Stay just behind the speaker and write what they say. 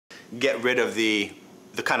get rid of the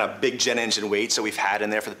kind of big jet engine weights that we've had in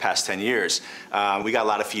there for the past 10 years. We got a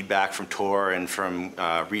lot of feedback from tour and from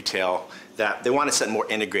retail that they wanted something more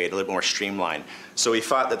integrated, a little more streamlined. So we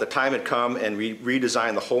thought that the time had come, and we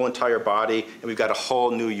redesigned the whole entire body, and we've got a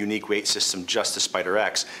whole new unique weight system just to Spider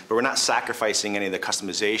X. But we're not sacrificing any of the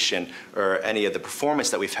customization or any of the performance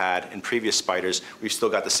that we've had in previous Spiders. We've still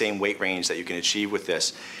got the same weight range that you can achieve with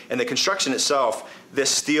this. And the construction itself, this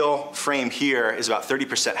steel frame here is about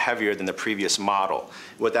 30% heavier than the previous model.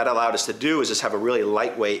 What that allowed us to do is just have a really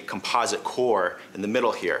lightweight composite core in the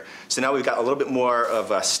middle here. So now we've got a little bit more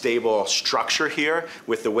of a stable structure here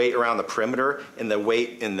with the weight around the perimeter and the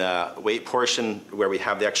weight in the weight portion where we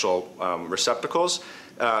have the actual receptacles.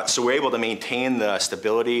 So we're able to maintain the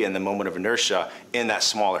stability and the moment of inertia in that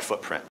smaller footprint.